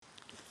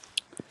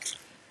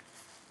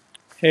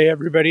Hey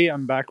everybody,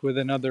 I'm back with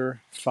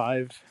another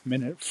 5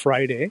 Minute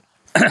Friday.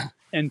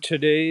 And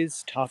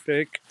today's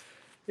topic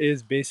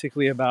is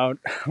basically about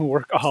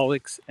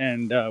workaholics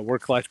and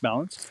work life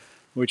balance,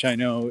 which I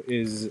know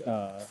is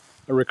a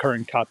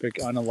recurring topic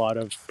on a lot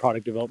of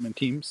product development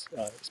teams,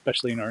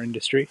 especially in our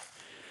industry.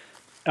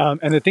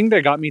 And the thing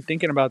that got me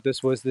thinking about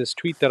this was this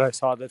tweet that I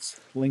saw that's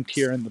linked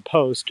here in the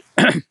post,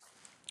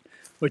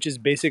 which is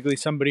basically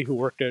somebody who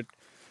worked at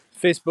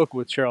Facebook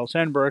with Sheryl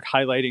Sandberg,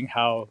 highlighting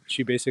how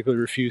she basically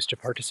refused to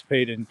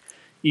participate in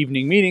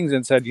evening meetings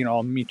and said,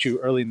 I'll meet you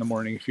early in the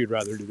morning if you'd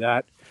rather do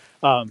that.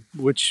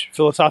 Which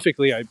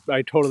philosophically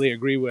I totally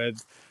agree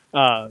with.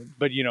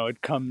 But,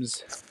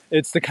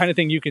 it's the kind of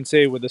thing you can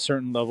say with a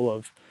certain level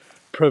of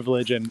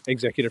privilege and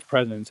executive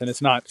presence. And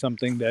it's not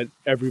something that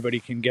everybody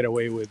can get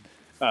away with,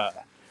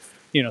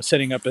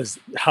 setting up as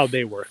how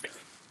they work.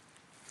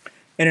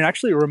 And it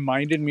actually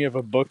reminded me of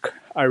a book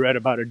I read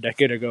about a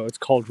decade ago. It's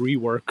called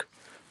Rework.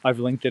 I've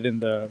linked it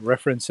in the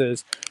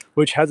references,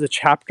 which has a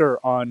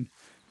chapter on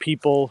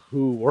people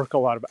who work a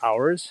lot of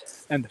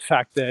hours and the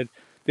fact that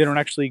they don't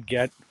actually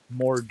get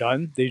more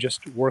done. They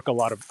just work a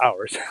lot of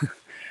hours.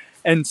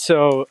 And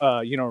so,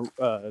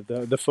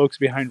 the folks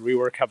behind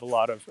Rework have a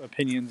lot of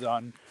opinions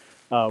on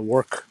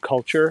work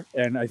culture.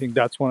 And I think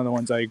that's one of the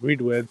ones I agreed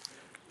with.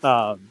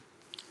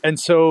 And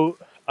so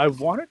I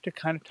wanted to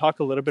kind of talk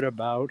a little bit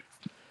about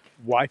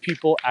why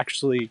people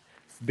actually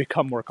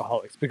become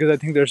workaholics, because I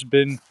think there's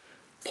been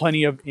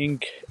plenty of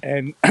ink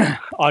and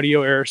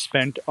audio air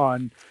spent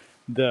on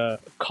the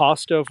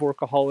cost of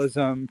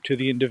workaholism to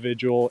the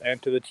individual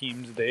and to the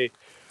teams they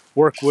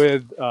work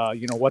with,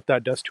 what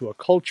that does to a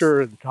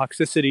culture, the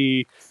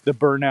toxicity, the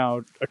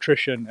burnout,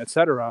 attrition,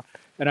 etc.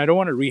 And I don't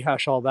want to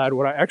rehash all that.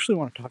 What I actually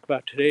want to talk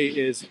about today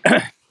is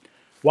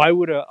why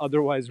would a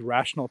otherwise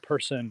rational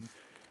person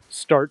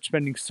start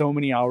spending so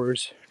many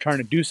hours trying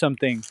to do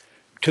something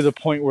to the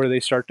point where they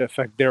start to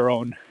affect their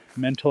own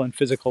mental and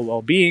physical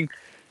well-being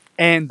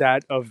and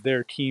that of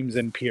their teams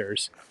and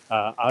peers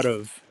out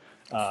of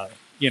uh,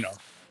 you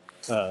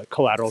know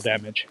collateral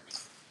damage.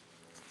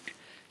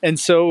 And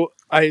so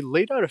I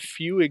laid out a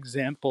few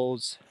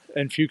examples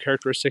and few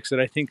characteristics that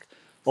I think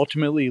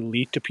ultimately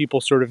lead to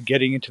people sort of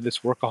getting into this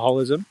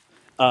workaholism.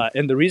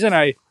 And the reason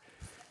I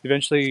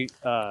eventually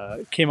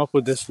came up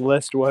with this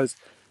list was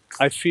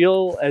I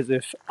feel as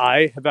if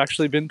I have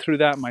actually been through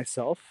that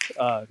myself.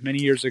 Many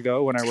years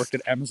ago, when I worked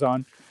at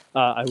Amazon,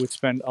 I would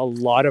spend a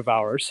lot of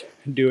hours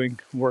doing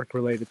work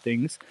related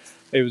things.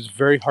 It was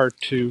very hard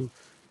to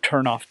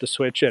turn off the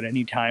switch at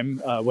any time,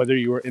 whether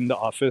you were in the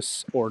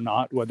office or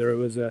not, whether it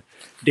was a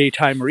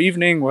daytime or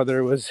evening, whether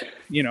it was,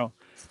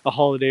 a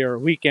holiday or a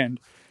weekend.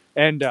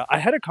 And I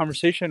had a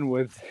conversation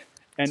with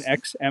an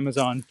ex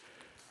Amazon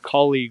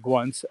colleague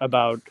once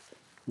about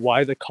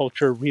why the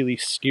culture really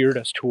steered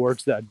us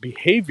towards that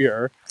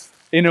behavior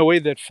in a way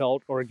that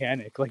felt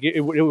organic. Like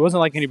it wasn't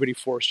like anybody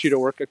forced you to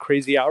work at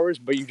crazy hours,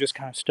 but you just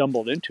kind of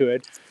stumbled into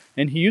it.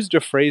 And he used a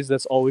phrase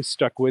that's always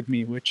stuck with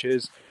me, which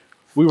is,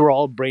 we were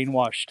all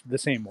brainwashed the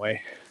same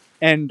way.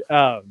 And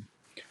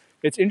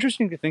it's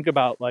interesting to think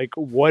about like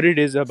what it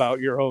is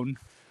about your own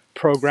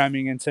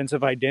programming and sense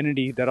of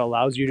identity that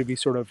allows you to be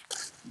sort of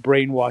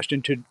brainwashed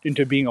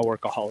into being a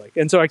workaholic.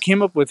 And so I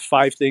came up with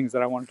 5 things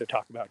that I wanted to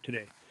talk about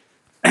today.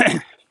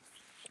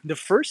 The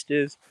first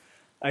is,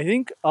 I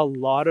think a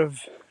lot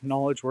of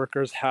knowledge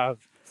workers have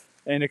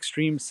an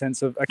extreme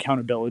sense of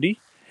accountability,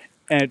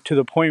 and to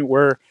the point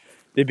where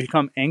they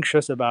become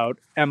anxious about,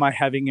 am I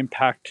having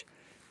impact?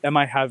 Am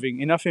I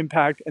having enough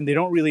impact? And they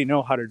don't really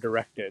know how to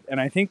direct it.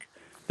 And I think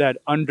that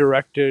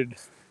undirected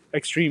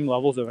extreme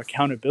levels of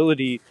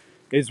accountability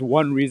is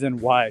one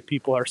reason why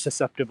people are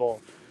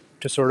susceptible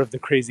to sort of the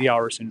crazy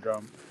hour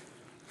syndrome.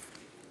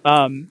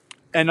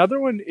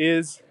 Another one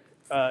is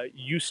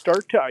you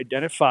start to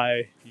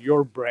identify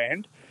your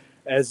brand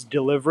as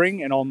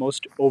delivering and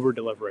almost over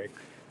delivering.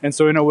 And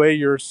so, in a way,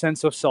 your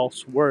sense of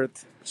self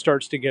worth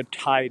starts to get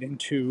tied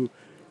into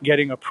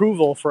getting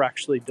approval for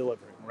actually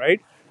delivering,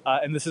 right?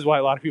 And this is why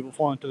a lot of people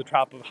fall into the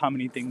trap of how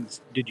many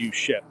things did you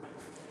ship.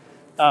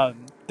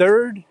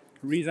 Third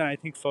reason I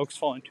think folks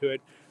fall into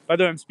it, by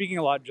the way, I'm speaking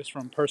a lot just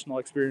from personal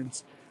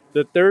experience.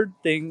 The third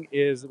thing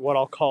is what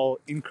I'll call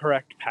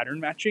incorrect pattern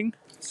matching.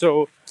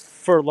 So,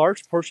 for a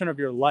large portion of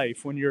your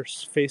life, when you're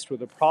faced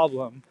with a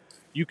problem,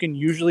 you can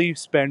usually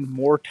spend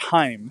more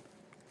time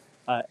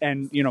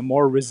and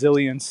more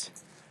resilience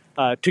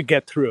to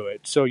get through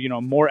it. So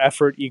more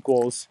effort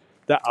equals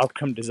the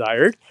outcome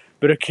desired.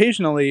 But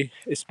occasionally,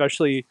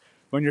 especially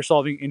when you're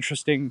solving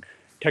interesting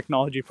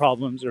technology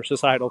problems or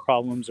societal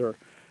problems or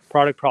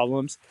product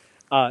problems,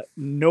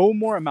 no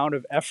more amount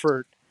of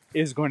effort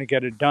is going to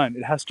get it done.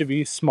 It has to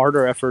be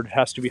smarter effort. It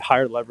has to be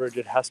higher leverage.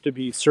 It has to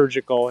be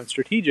surgical and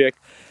strategic.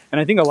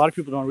 And I think a lot of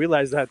people don't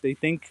realize that. They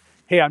think,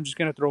 hey, I'm just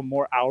going to throw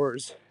more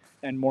hours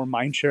and more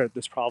mind share at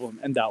this problem,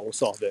 and that will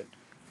solve it.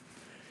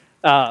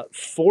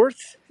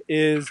 Fourth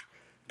is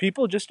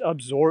people just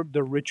absorb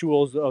the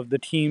rituals of the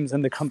teams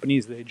and the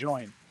companies they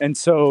join. And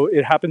so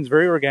it happens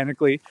very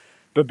organically,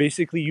 but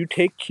basically you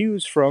take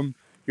cues from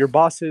your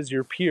bosses,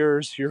 your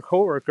peers, your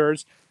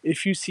coworkers,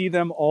 if you see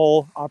them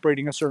all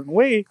operating a certain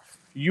way,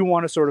 you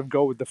want to sort of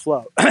go with the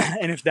flow.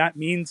 And if that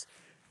means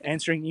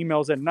answering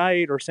emails at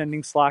night or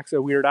sending Slacks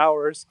at weird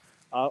hours,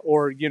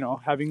 or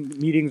having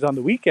meetings on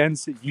the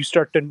weekends, you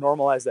start to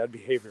normalize that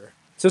behavior.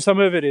 So some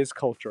of it is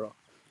cultural.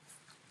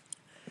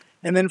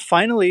 And then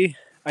finally,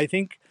 I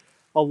think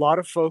a lot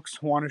of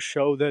folks want to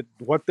show that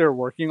what they're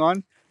working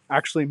on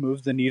actually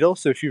moves the needle.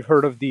 So if you've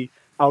heard of the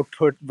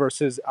output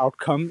versus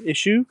outcome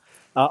issue,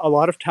 a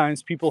lot of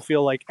times people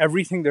feel like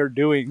everything they're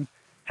doing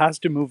has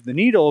to move the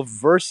needle,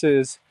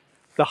 versus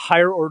the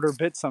higher order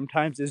bit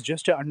sometimes is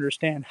just to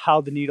understand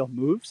how the needle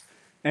moves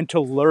and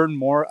to learn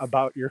more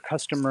about your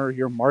customer,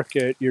 your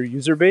market, your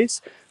user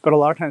base. But a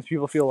lot of times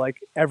people feel like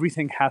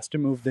everything has to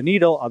move the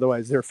needle,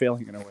 otherwise they're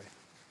failing in a way.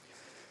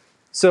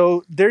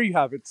 So there you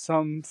have it,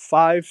 some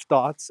 5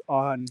 thoughts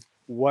on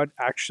what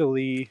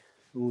actually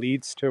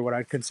leads to what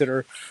I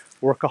consider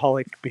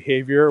workaholic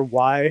behavior,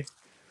 why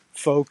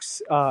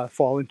folks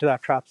fall into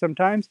that trap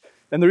sometimes.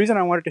 And the reason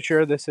I wanted to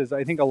share this is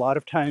I think a lot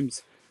of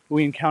times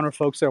we encounter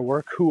folks at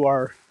work who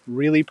are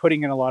really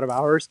putting in a lot of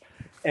hours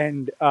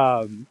and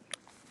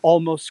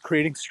almost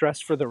creating stress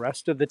for the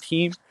rest of the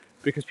team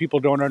because people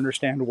don't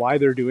understand why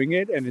they're doing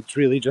it, and it's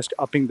really just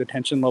upping the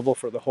tension level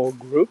for the whole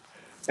group.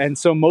 And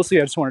so mostly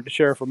I just wanted to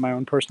share from my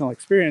own personal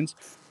experience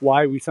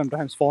why we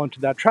sometimes fall into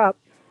that trap.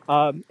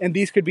 And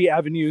these could be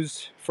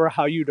avenues for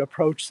how you'd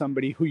approach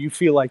somebody who you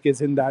feel like is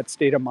in that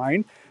state of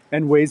mind,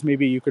 and ways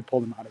maybe you could pull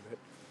them out of it.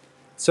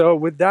 So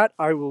with that,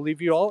 I will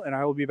leave you all, and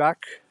I will be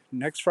back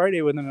next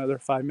Friday with another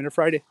 5 Minute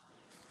Friday.